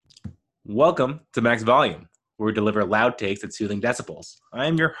Welcome to Max Volume, where we deliver loud takes at soothing decibels. I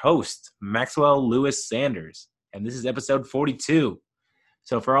am your host, Maxwell Lewis Sanders, and this is episode 42.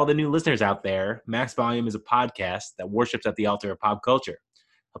 So, for all the new listeners out there, Max Volume is a podcast that worships at the altar of pop culture,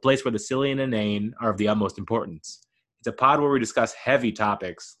 a place where the silly and inane are of the utmost importance. It's a pod where we discuss heavy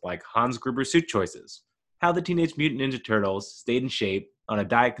topics like Hans Gruber's suit choices, how the Teenage Mutant Ninja Turtles stayed in shape on a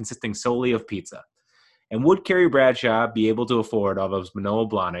diet consisting solely of pizza, and would Carrie Bradshaw be able to afford all those Manoa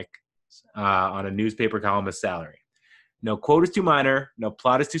Blahnik on a newspaper columnist's salary? No quote is too minor, no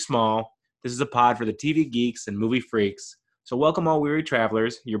plot is too small. This is a pod for the TV geeks and movie freaks. So welcome all weary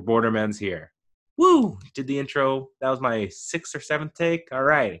travelers, your bordermen's here. Woo! Did the intro. That was my sixth or seventh take. All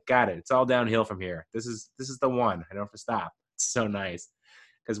right, got it. It's all downhill from here. This is the one. I don't have to stop. It's so nice.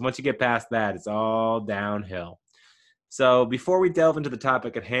 Because once you get past that, it's all downhill. So before we delve into the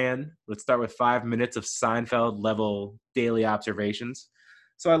topic at hand, let's start with 5 minutes of Seinfeld level daily observations.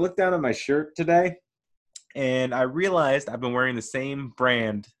 So I looked down at my shirt today, and I realized I've been wearing the same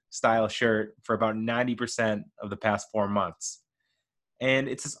brand style shirt for about 90% of the past 4 months. And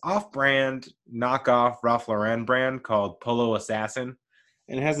it's this off-brand, knockoff Ralph Lauren brand called Polo Assassin.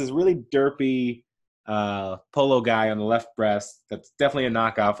 And it has this really derpy polo guy on the left breast that's definitely a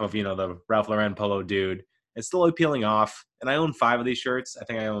knockoff of, the Ralph Lauren polo dude. It's slowly peeling off. And I own 5 of these shirts. I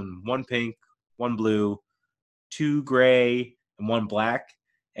think I own 1 pink, 1 blue, 2 gray, and 1 black.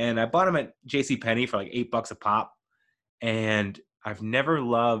 And I bought them at JCPenney for like $8 a pop. And I've never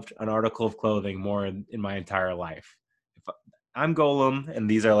loved an article of clothing more in my entire life. I'm Golem, and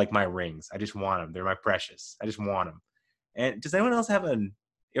these are like my rings. I just want them. They're my precious. I just want them. And does anyone else have an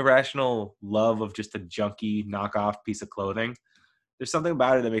irrational love of just a junky knockoff piece of clothing? There's something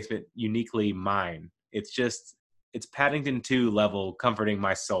about it that makes it uniquely mine. It's Paddington 2 level comforting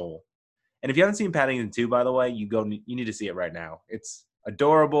my soul. And if you haven't seen Paddington 2, by the way, you need to see it right now. It's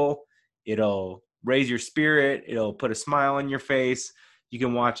adorable. It'll raise your spirit. It'll put a smile on your face. You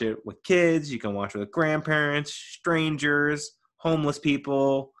can watch it with kids. You can watch it with grandparents, strangers, homeless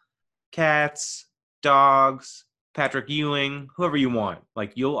people, cats, dogs, Patrick Ewing, whoever you want.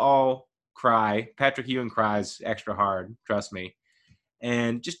 Like, you'll all cry. Patrick Ewing cries extra hard, trust me.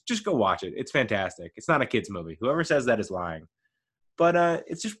 And just go watch it. It's fantastic. It's not a kid's movie. Whoever says that is lying. But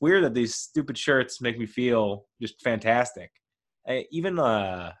it's just weird that these stupid shirts make me feel just fantastic. I think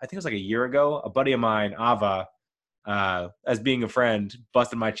it was like a year ago, a buddy of mine, Ava, as being a friend,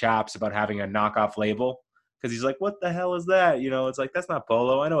 busted my chops about having a knockoff label. Because he's like, what the hell is that? It's like, that's not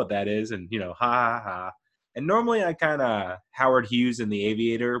polo. I know what that is. And, ha, ha, ha. And normally I kind of Howard Hughes in The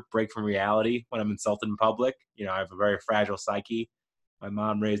Aviator break from reality when I'm insulted in public. I have a very fragile psyche. My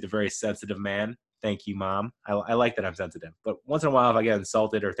mom raised a very sensitive man. Thank you, Mom. I like that I'm sensitive. But once in a while, if I get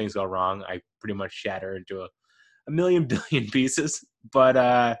insulted or things go wrong, I pretty much shatter into a million billion pieces.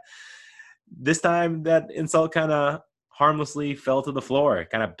 But this time, that insult kind of harmlessly fell to the floor. It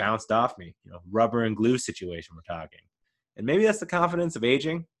kind of bounced off me. Rubber and glue situation we're talking. And maybe that's the confidence of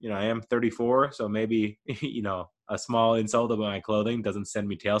aging. I am 34, so maybe, a small insult about my clothing doesn't send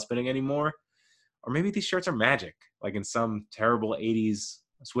me tailspinning anymore. Or maybe these shirts are magic, like in some terrible 80s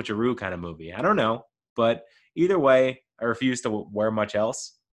switcheroo kind of movie. I don't know. But either way, I refuse to wear much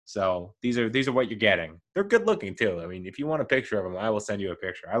else. So these are what you're getting. They're good looking too. I mean, if you want a picture of them, I will send you a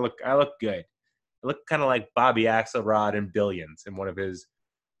picture. I look good. I look kind of like Bobby Axelrod in Billions in one of his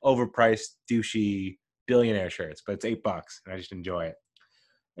overpriced douchey billionaire shirts, but it's $8 and I just enjoy it.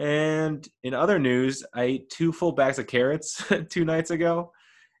 And in other news, I ate 2 full bags of carrots 2 nights ago,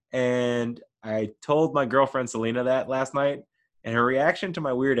 and I told my girlfriend Selena that last night. And her reaction to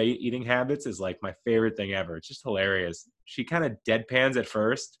my weird eating habits is like my favorite thing ever. It's just hilarious. She kind of deadpans at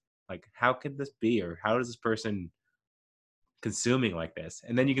first, like, how could this be? Or how is this person consuming like this?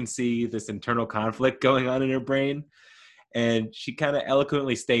 And then you can see this internal conflict going on in her brain. And she kind of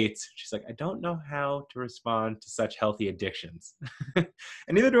eloquently states, she's like, I don't know how to respond to such healthy addictions. And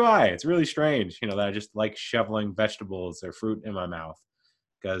neither do I. It's really strange, that I just like shoveling vegetables or fruit in my mouth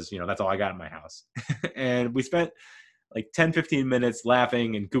because, that's all I got in my house. And we spent like 10, 15 minutes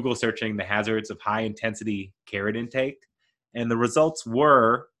laughing and Google searching the hazards of high intensity carrot intake. And the results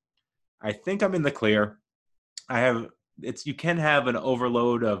were, I think I'm in the clear. You can have an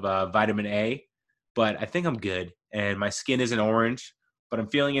overload of vitamin A, but I think I'm good. And my skin isn't orange, but I'm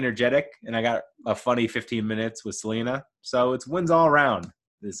feeling energetic. And I got a funny 15 minutes with Selena. So it's wins all around.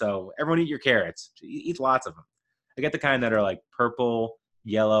 So everyone eat your carrots. Eat lots of them. I get the kind that are like purple,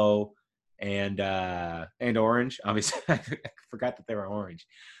 yellow, and orange. Obviously, I forgot that they were orange.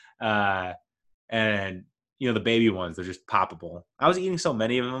 And the baby ones, they're just poppable. I was eating so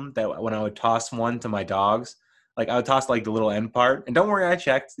many of them that when I would toss one to my dogs, like I would toss like the little end part. And don't worry, I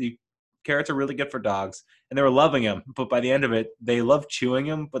checked. carrots are really good for dogs, and they were loving them. But by the end of it, they loved chewing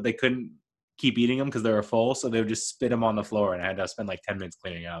them, but they couldn't keep eating them because they were full. So they would just spit them on the floor, and I had to spend like 10 minutes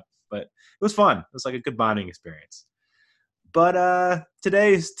cleaning up. But it was fun. It was like a good bonding experience. But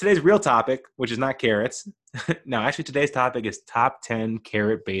today's real topic, which is not carrots. No, actually, today's topic is top 10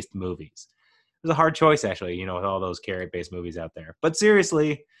 carrot-based movies. It was a hard choice, actually, with all those carrot-based movies out there. But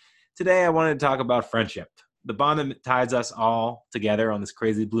seriously, today I wanted to talk about friendship, the bond that ties us all together on this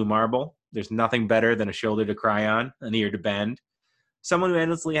crazy blue marble. There's nothing better than a shoulder to cry on, an ear to bend, someone who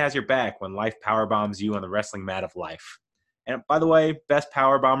endlessly has your back when life power bombs you on the wrestling mat of life. And by the way, best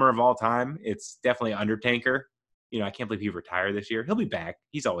power bomber of all time, it's definitely Undertaker. I can't believe he retired this year. He'll be back.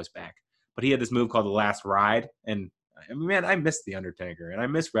 He's always back. But he had this move called the Last Ride. And man, I miss the Undertaker, and I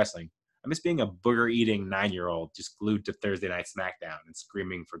miss wrestling. I miss being a booger-eating 9-year-old just glued to Thursday Night SmackDown and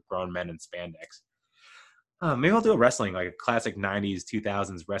screaming for grown men in spandex. Maybe I'll do a wrestling, like a classic 90s,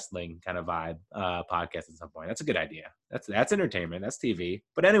 2000s wrestling kind of vibe podcast at some point. That's a good idea. That's entertainment. That's TV.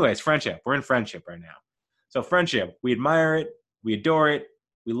 But anyways, friendship. We're in friendship right now. So friendship, we admire it. We adore it.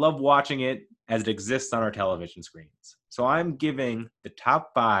 We love watching it as it exists on our television screens. So I'm giving the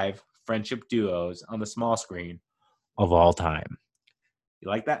top 5 friendship duos on the small screen of all time. You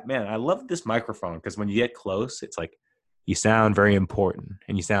like that? Man, I love this microphone because when you get close, it's like you sound very important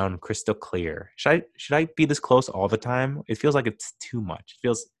and you sound crystal clear. Should I be this close all the time? It feels like it's too much. It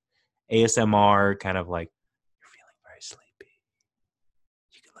feels ASMR, kind of like you're feeling very sleepy.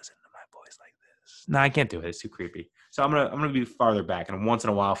 You can listen to my voice like this. No, I can't do it. It's too creepy. So I'm gonna be farther back, and once in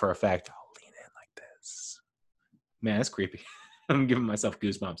a while, for effect, I'll lean in like this. Man, that's creepy. I'm giving myself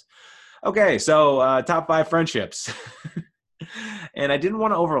goosebumps. Okay, so top 5 friendships. And I didn't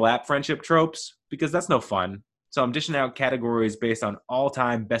want to overlap friendship tropes because that's no fun. So I'm dishing out categories based on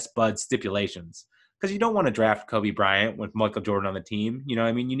all-time best bud stipulations. Because you don't want to draft Kobe Bryant with Michael Jordan on the team. You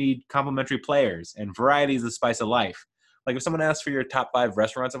need complementary players, and variety is the spice of life. Like if someone asks for your top 5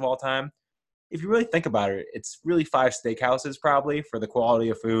 restaurants of all time, if you really think about it, it's really 5 steakhouses probably for the quality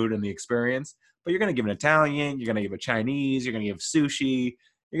of food and the experience. But you're going to give an Italian, you're going to give a Chinese, you're going to give sushi,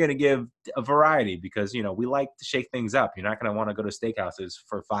 you're going to give a variety because, we like to shake things up. You're not going to want to go to steakhouses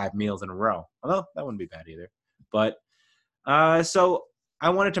for 5 meals in a row. Although that wouldn't be bad either. But so I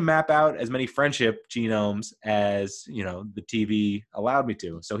wanted to map out as many friendship genomes as, the TV allowed me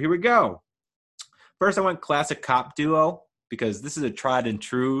to. So here we go. First, I went classic cop duo because this is a tried and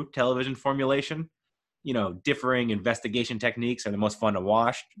true television formulation. Differing investigation techniques are the most fun to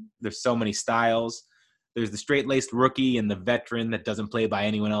watch. There's so many styles. There's the straight-laced rookie and the veteran that doesn't play by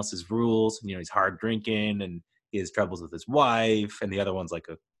anyone else's rules. He's hard drinking and he has troubles with his wife. And the other one's like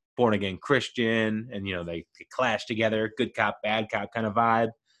a born-again Christian. And, they clash together. Good cop, bad cop kind of vibe.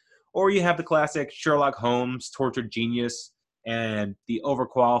 Or you have the classic Sherlock Holmes, tortured genius, and the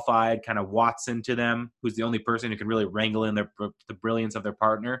overqualified kind of Watson to them, who's the only person who can really wrangle in the brilliance of their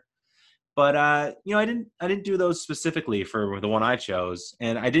partner. But I didn't do those specifically for the one I chose,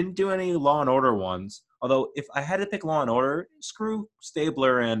 and I didn't do any Law and Order ones. Although if I had to pick Law and Order, screw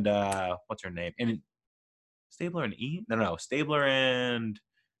Stabler and what's her name? And Stabler and E? No, Stabler and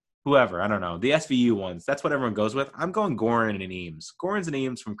whoever. I don't know. The SVU ones. That's what everyone goes with. I'm going Gorin and Eames. Gorins and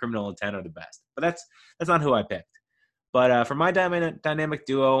Eames from Criminal Intent are the best, but that's not who I picked. But for my dynamic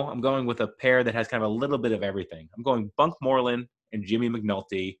duo, I'm going with a pair that has kind of a little bit of everything. I'm going Bunk Moreland and Jimmy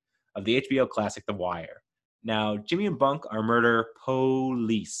McNulty of the HBO classic The Wire. Now, Jimmy and Bunk are murder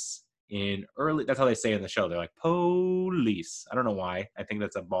police that's how they say in the show. They're like, police. I don't know why. I think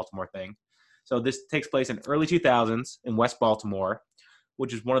that's a Baltimore thing. So this takes place in early 2000s in West Baltimore,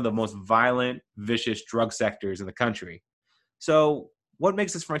 which is one of the most violent, vicious drug sectors in the country. So what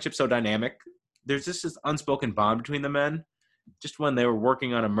makes this friendship so dynamic? There's just this unspoken bond between the men. Just when they were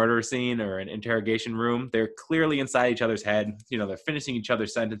working on a murder scene or an interrogation room, they're clearly inside each other's head. They're finishing each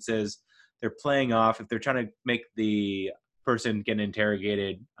other's sentences. They're playing off. If they're trying to make the person getting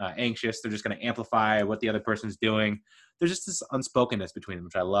interrogated anxious, they're just going to amplify what the other person's doing. There's just this unspokenness between them,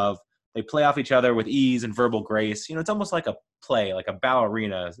 which I love. They play off each other with ease and verbal grace. It's almost like a play, like a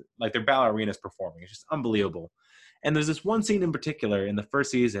ballerina, like they're ballerinas performing. It's just unbelievable. And there's this one scene in particular in the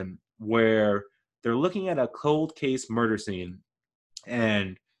first season where they're looking at a cold case murder scene.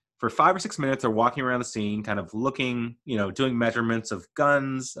 And for 5 or 6 minutes, they're walking around the scene, kind of looking, doing measurements of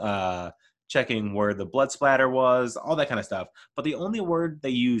guns, checking where the blood splatter was, all that kind of stuff. But the only word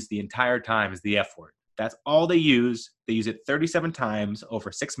they use the entire time is the F word. That's all they use. They use it 37 times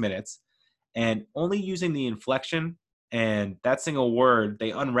over 6 minutes. And only using the inflection and that single word,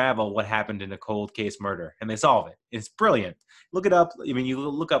 they unravel what happened in a cold case murder. And they solve it. It's brilliant. Look it up. You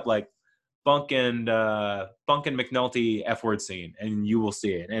look up like Bunk and McNulty F-word scene, and you will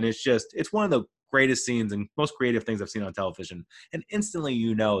see it. And it's one of the greatest scenes and most creative things I've seen on television. And instantly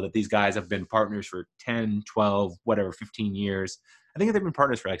you know that these guys have been partners for 10, 12, whatever, 15 years. I think they've been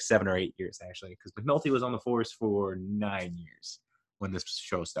partners for like 7 or 8 years, actually, because McNulty was on the force for 9 years when this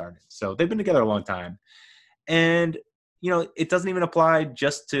show started. So they've been together a long time. And, it doesn't even apply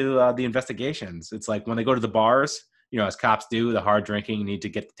just to the investigations. It's like when they go to the bars, as cops do, the hard drinking, need to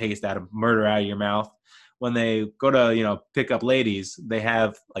get the taste out of murder out of your mouth. When they go to, pick up ladies, they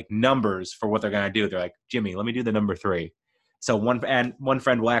have like numbers for what they're going to do. They're like, Jimmy, let me do the number 3. So one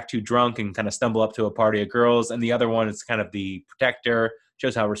friend will act too drunk and kind of stumble up to a party of girls. And the other one is kind of the protector,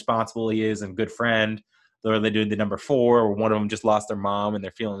 shows how responsible he is and good friend. Or they do the number 4, or one of them just lost their mom and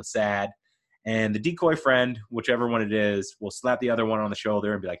they're feeling sad. And the decoy friend, whichever one it is, will slap the other one on the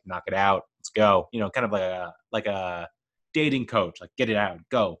shoulder and be like, knock it out. Let's go. Kind of like a dating coach, like get it out,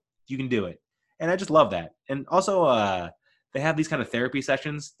 go. You can do it. And I just love that. And also they have these kind of therapy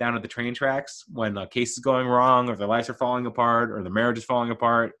sessions down at the train tracks when a case is going wrong or their lives are falling apart or the marriage is falling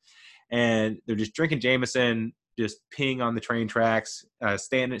apart. And they're just drinking Jameson, just peeing on the train tracks,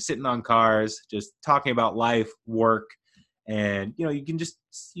 sitting on cars, just talking about life, work. And, you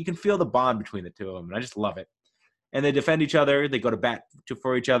can feel the bond between the two of them. And I just love it. And they defend each other. They go to bat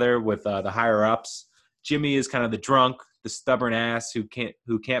for each other with the higher ups. Jimmy is kind of the drunk, the stubborn ass who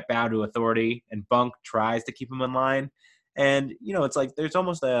can't bow to authority. And Bunk tries to keep him in line. And, it's like there's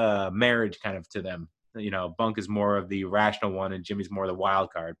almost a marriage kind of to them. Bunk is more of the rational one and Jimmy's more the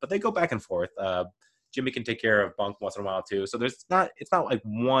wild card. But they go back and forth. Jimmy can take care of Bunk once in a while too. So it's not like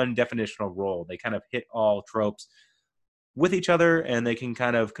one definitional role. They kind of hit all tropes with each other, and they can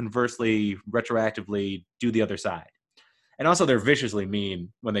kind of conversely, retroactively do the other side. And also they're viciously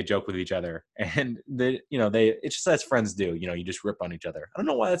mean when they joke with each other. And it's just as friends do, you just rip on each other. I don't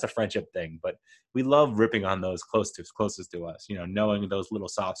know why that's a friendship thing, but we love ripping on those closest to us, knowing those little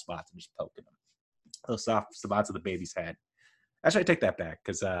soft spots and just poking them. Those soft spots of the baby's head. Actually, I take that back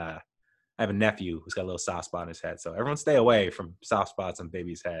because I have a nephew who's got a little soft spot on his head. So everyone stay away from soft spots on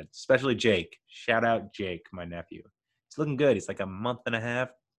baby's head, especially Jake. Shout out Jake, my nephew. He's looking good. He's like a month and a half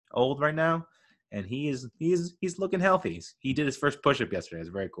old right now, and he's looking healthy. He did his first push-up yesterday. It's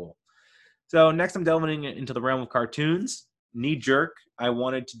very cool. So next, I'm delving into the realm of cartoons. Knee jerk. I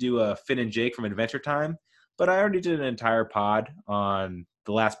wanted to do a Finn and Jake from Adventure Time, but I already did an entire pod on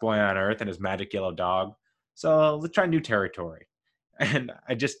The Last Boy on Earth and his magic yellow dog. So let's try new territory. And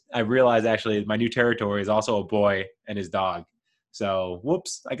I realized actually my new territory is also a boy and his dog. So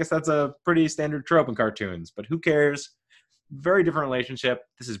whoops, I guess that's a pretty standard trope in cartoons, but who cares? Very different relationship.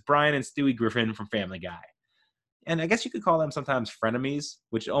 This is Brian and Stewie Griffin from Family Guy. And I guess you could call them sometimes frenemies,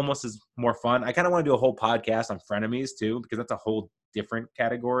 which almost is more fun. I kind of want to do a whole podcast on frenemies too, because that's a whole different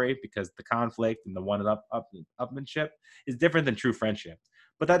category, because the conflict and the one-upmanship is different than true friendship.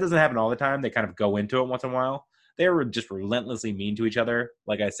 But that doesn't happen all the time. They kind of go into it once in a while. They were just relentlessly mean to each other.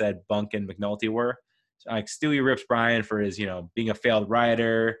 Like I said, Bunk and McNulty were. Like Stewie rips Brian for his, being a failed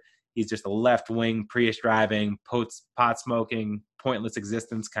writer. He's just a left-wing, Prius driving, pot smoking, pointless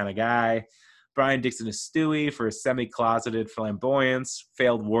existence kind of guy. Brian Dixon is Stewie for his semi-closeted flamboyance,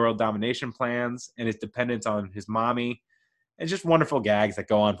 failed world domination plans, and his dependence on his mommy. And just wonderful gags that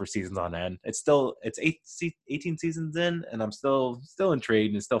go on for seasons on end. It's 18 seasons in, and I'm still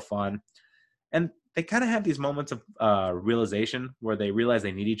intrigued and it's still fun. And they kind of have these moments of realization where they realize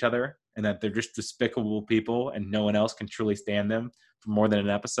they need each other and that they're just despicable people and no one else can truly stand them for more than an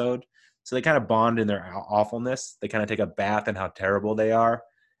episode. So they kind of bond in their awfulness. They kind of take a bath in how terrible they are.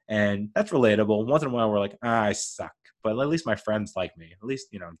 And that's relatable. Once in a while, we're like, I suck. But at least my friends like me. At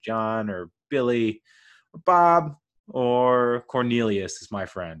least, John or Billy or Bob or Cornelius is my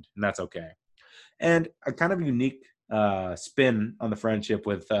friend. And that's okay. And a kind of unique spin on the friendship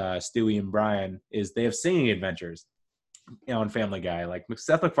with Stewie and Brian is they have singing adventures, on Family Guy. Like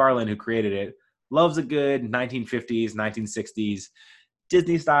Seth MacFarlane, who created it, loves a good 1950s, 1960s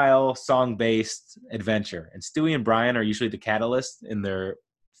Disney-style song-based adventure. And Stewie and Brian are usually the catalyst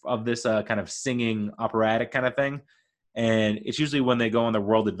of this kind of singing operatic kind of thing. And it's usually when they go on their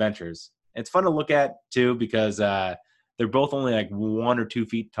world adventures. It's fun to look at too because they're both only like 1 or 2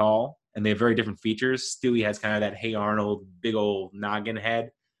 feet tall. And they have very different features. Stewie has kind of that Hey Arnold, big old noggin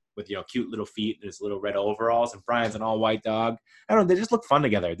head with, cute little feet and his little red overalls. And Brian's an all-white dog. I don't know. They just look fun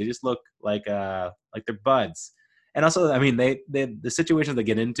together. They just look like they're buds. And also, I mean, the situations they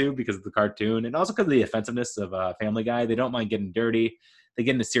get into because of the cartoon and also because of the offensiveness of Family Guy, they don't mind getting dirty. They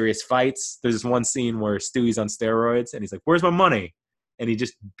get into serious fights. There's this one scene where Stewie's on steroids and he's like, where's my money? And he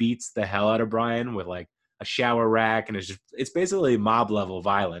just beats the hell out of Brian with like a shower rack, and it's basically mob level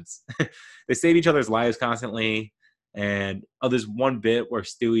violence. They save each other's lives constantly. And there's one bit where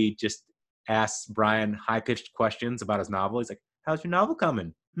Stewie just asks Brian high-pitched questions about his novel. He's like, how's your novel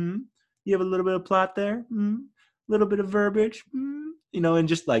coming? You have a little bit of plot there? Little bit of verbiage? And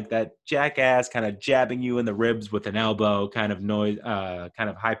just like that jackass kind of jabbing you in the ribs with an elbow kind of noise, kind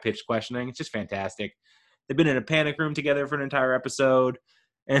of high-pitched questioning. It's just fantastic. They've been in a panic room together for an entire episode.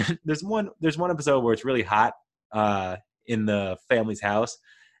 And there's one episode where it's really hot in the family's house.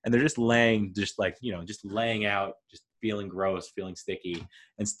 And they're just laying out, just feeling gross, feeling sticky.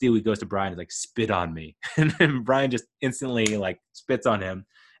 And Stewie goes to Brian and is like, spit on me. And then Brian just instantly like spits on him.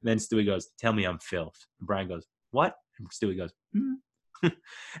 And then Stewie goes, tell me I'm filth. And Brian goes, what? And Stewie goes, And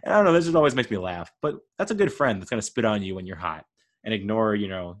I don't know, this just always makes me laugh. But that's a good friend that's going to spit on you when you're hot and ignore,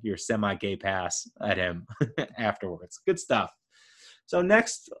 your semi-gay pass at him afterwards. Good stuff. So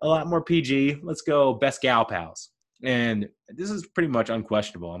next, a lot more PG. Let's go best gal pals. And this is pretty much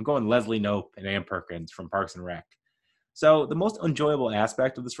unquestionable. I'm going Leslie Knope and Ann Perkins from Parks and Rec. So the most enjoyable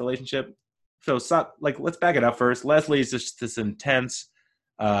aspect of this relationship, let's back it up first. Leslie is just this intense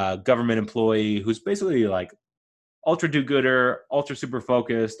government employee who's basically like ultra do-gooder, ultra super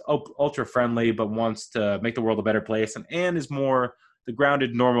focused, ultra friendly, but wants to make the world a better place. And Ann is more the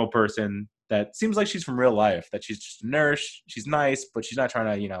grounded, normal person that seems like she's from real life, that she's just a nurse, she's nice, but she's not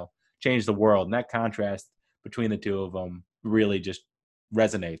trying to, change the world. And that contrast between the two of them really just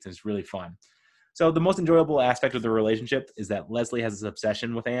resonates, and it's really fun. So the most enjoyable aspect of the relationship is that Leslie has this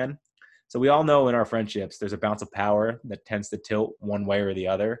obsession with Ann. So we all know in our friendships, there's a bounce of power that tends to tilt one way or the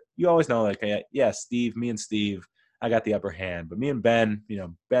other. You always know, like, yeah, me and Steve, I got the upper hand. But me and Ben,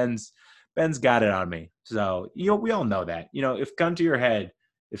 Ben's got it on me. So, we all know that. If gun to your head,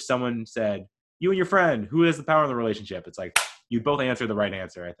 if someone said, you and your friend, who has the power in the relationship? It's like, you'd both answer the right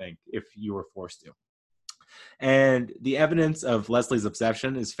answer, I think, if you were forced to. And the evidence of Leslie's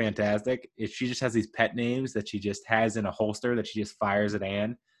obsession is fantastic. If she just has these pet names that she just has in a holster that she just fires at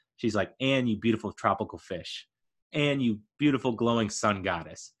Ann. She's like, Ann, you beautiful tropical fish. Ann, you beautiful glowing sun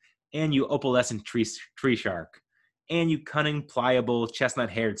goddess. Ann, you opalescent tree shark. Ann, you cunning, pliable,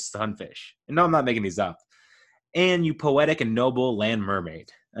 chestnut-haired sunfish. And no, I'm not making these up. Ann, you poetic and noble land mermaid.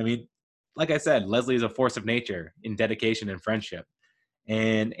 I mean, like I said, Leslie is a force of nature in dedication and friendship.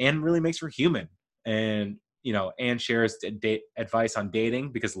 And Ann really makes her human. And, Ann shares advice on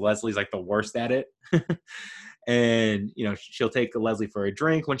dating because Leslie's like the worst at it. And, she'll take Leslie for a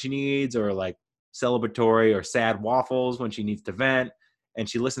drink when she needs, or like celebratory or sad waffles when she needs to vent. And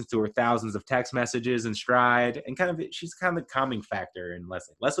she listens to her thousands of text messages in stride. And she's kind of the calming factor in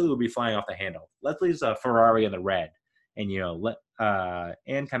Leslie. Leslie will be flying off the handle. Leslie's a Ferrari in the red. And,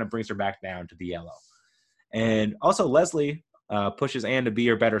 Ann kind of brings her back down to the yellow. And also Leslie pushes Ann to be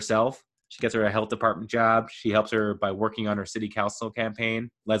her better self. She gets her a health department job. She helps her by working on her city council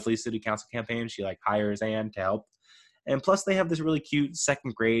campaign, Leslie's city council campaign. She hires Ann to help. And plus they have this really cute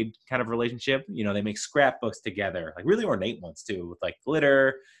second grade kind of relationship. They make scrapbooks together, like really ornate ones too, with like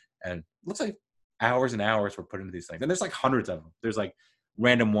glitter, and it looks like hours and hours were put into these things. And there's like hundreds of them. There's like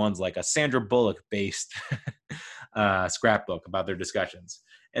random ones, like a Sandra Bullock based scrapbook about their discussions.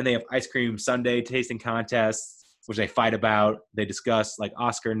 And they have ice cream sundae tasting contests, which they fight about. They discuss like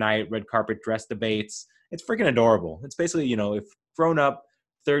Oscar night, red carpet dress debates. It's freaking adorable. It's basically, if grown up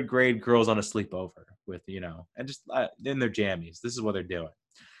third grade girls on a sleepover with, and just in their jammies. This is what they're doing.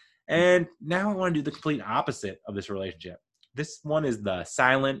 And now I want to do the complete opposite of this relationship. This one is the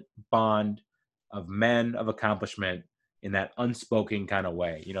silent bond of men of accomplishment in that unspoken kind of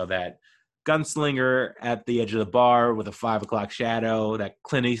way. That gunslinger at the edge of the bar with a 5 o'clock shadow, that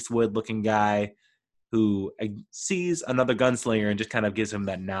Clint Eastwood looking guy who sees another gunslinger and just kind of gives him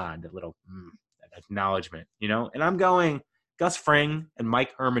that nod, that little that acknowledgement, And I'm going Gus Fring and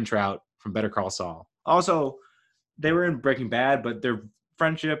Mike Ehrmantraut from Better Call Saul. Also, they were in Breaking Bad, but their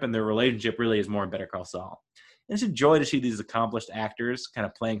friendship and their relationship really is more in Better Call Saul. And it's a joy to see these accomplished actors kind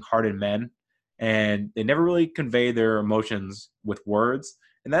of playing hardened men, and they never really convey their emotions with words.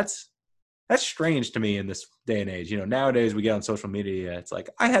 And that's strange to me in this day and age. Nowadays we get on social media, it's like,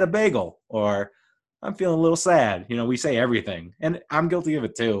 I had a bagel, or I'm feeling a little sad. We say everything, and I'm guilty of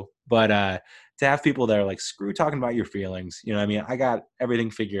it too. But to have people that are like, screw talking about your feelings. I got everything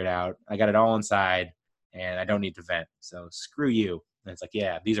figured out. I got it all inside, and I don't need to vent. So screw you. And it's like,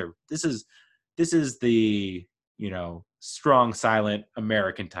 yeah, this is the, strong, silent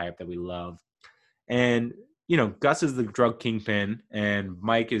American type that we love. And, Gus is the drug kingpin, and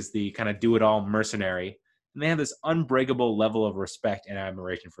Mike is the kind of do-it-all mercenary. And they have this unbreakable level of respect and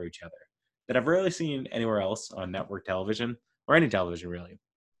admiration for each other that I've rarely seen anywhere else on network television, or any television really.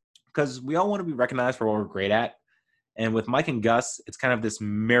 because we all want to be recognized for what we're great at. And with Mike and Gus, it's kind of this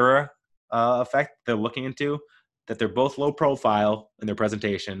mirror effect they're looking into, that they're both low profile in their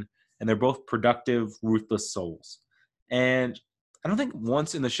presentation, and they're both productive, ruthless souls. And I don't think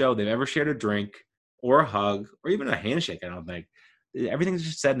once in the show they've ever shared a drink or a hug or even a handshake. I don't think. Everything's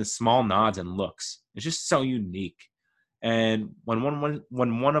just said in small nods and looks. It's just so unique. And when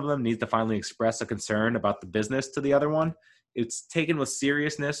one of them needs to finally express a concern about the business to the other one, it's taken with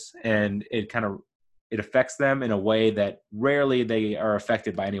seriousness, and it affects them in a way that rarely they are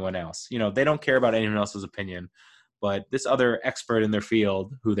affected by anyone else. They don't care about anyone else's opinion, but this other expert in their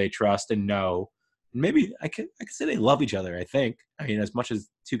field who they trust and know, maybe I could say they love each other. I mean, as much as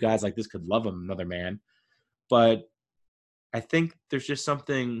two guys like this could love another man, but I think there's just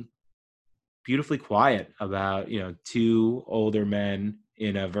something beautifully quiet about two older men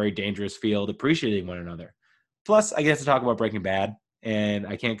in a very dangerous field appreciating one another. Plus, I get to talk about Breaking Bad, and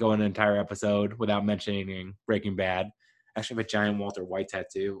I can't go an entire episode without mentioning Breaking Bad. I actually have a giant Walter White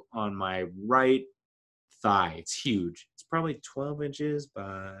tattoo on my right thigh. It's huge. It's probably 12 inches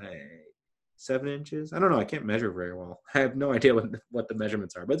by 7 inches. I don't know. I can't measure very well. I have no idea what the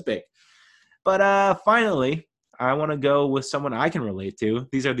measurements are, but it's big. But finally, I want to go with someone I can relate to.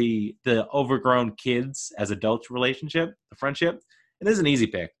 These are the overgrown kids as adults relationship, the friendship. And this is an easy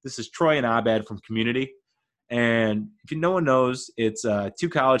pick. This is Troy and Abed from Community. And if no one knows, it's two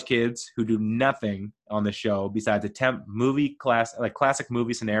college kids who do nothing on the show besides attempt classic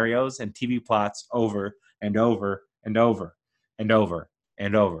movie scenarios and TV plots over and over and over and over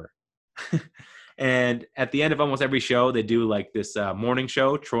and over. And at the end of almost every show, they do like this morning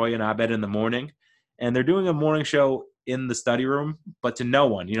show, Troy and Abed in the morning. And they're doing a morning show in the study room, but to no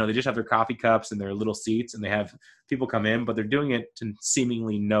one. They just have their coffee cups and their little seats, and they have people come in, but they're doing it to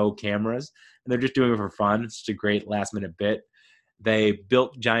seemingly no cameras. And they're just doing it for fun. It's just a great last-minute bit. They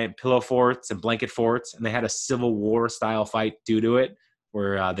built giant pillow forts and blanket forts, and they had a Civil War style fight due to it,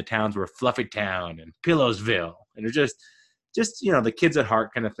 where the towns were Fluffy Town and Pillowsville. And they're just the kids at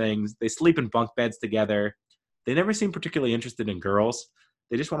heart kind of things. They sleep in bunk beds together. They never seem particularly interested in girls.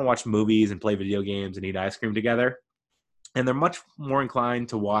 They just want to watch movies and play video games and eat ice cream together. And they're much more inclined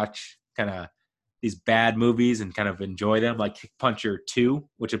to watch kind of these bad movies and kind of enjoy them, like Kick Puncher 2,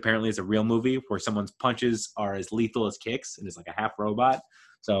 which apparently is a real movie where someone's punches are as lethal as kicks and is like a half robot.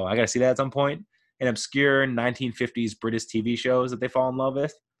 So I got to see that at some point. And obscure 1950s British TV shows that they fall in love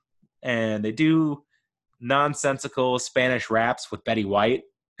with. And they do nonsensical Spanish raps with Betty White.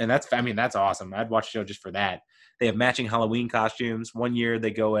 And that's awesome. I'd watch the show just for that. They have matching Halloween costumes. One year they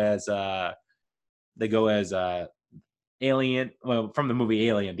go as Alien, well, from the movie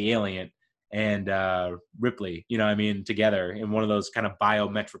Alien, the Alien, and Ripley, together in one of those kind of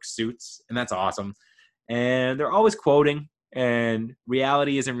biometric suits. And that's awesome. And they're always quoting, and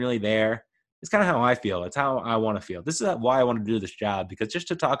reality isn't really there. It's kind of how I feel. It's how I want to feel. This is why I want to do this job, because just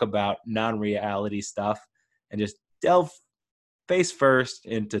to talk about non-reality stuff and just delve face first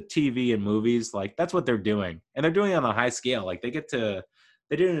into TV and movies, like that's what they're doing. And they're doing it on a high scale. Like they did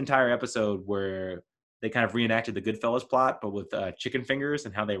an entire episode where they kind of reenacted the Goodfellas plot, but with chicken fingers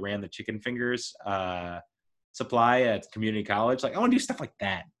and how they ran the chicken fingers supply at community college. Like I want to do stuff like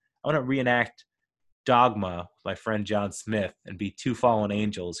that. I want to reenact Dogma with my friend John Smith and be two fallen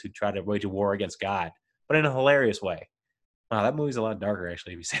angels who try to wage a war against God, but in a hilarious way. Wow, that movie's a lot darker,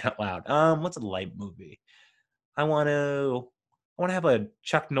 actually, if you say it out loud. What's a light movie? I want to have a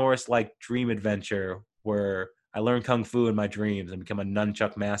Chuck Norris-like dream adventure where I learn kung fu in my dreams and become a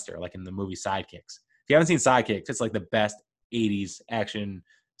nunchuck master, like in the movie Sidekicks. If you haven't seen Sidekicks, it's like the best 80s action,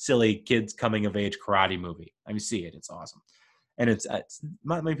 silly kids coming of age karate movie. I mean, see it. It's awesome. And it's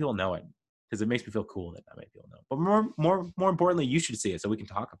not many people know it because it makes me feel cool that not many people know. But more importantly, you should see it so we can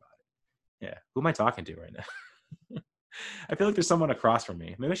talk about it. Yeah. Who am I talking to right now? I feel like there's someone across from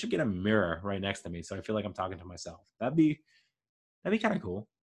me. Maybe I should get a mirror right next to me so I feel like I'm talking to myself. That'd be kind of cool.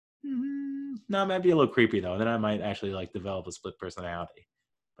 No, it might be a little creepy though. Then I might actually like develop a split personality.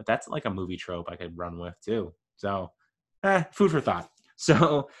 But that's like a movie trope I could run with too. So, food for thought.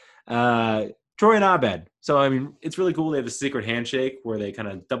 So, Troy and Abed. So, I mean, it's really cool. They have a secret handshake where they kind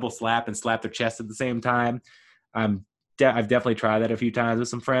of double slap and slap their chest at the same time. I've definitely tried that a few times with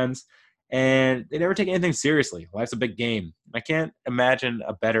some friends. And they never take anything seriously. Life's a big game. I can't imagine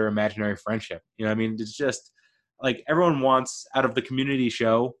a better imaginary friendship. I mean, it's just like everyone wants out of the Community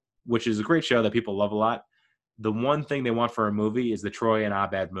show, which is a great show that people love a lot. The one thing they want for a movie is the Troy and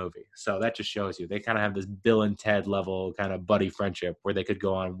Abed movie. So that just shows you they kind of have this Bill and Ted level kind of buddy friendship where they could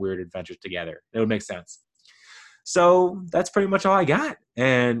go on weird adventures together. It would make sense. So that's pretty much all I got.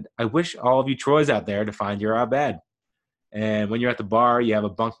 And I wish all of you Troys out there to find your Abed. And when you're at the bar, you have a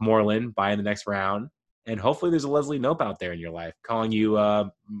Bunk Moreland buying the next round. And hopefully there's a Leslie Knope out there in your life calling you, I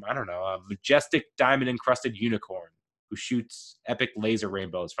don't know, a majestic diamond-encrusted unicorn who shoots epic laser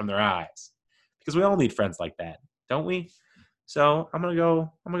rainbows from their eyes. Because we all need friends like that, don't we? So I'm gonna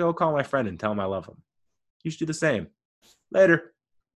go call my friend and tell him I love him. You should do the same. Later.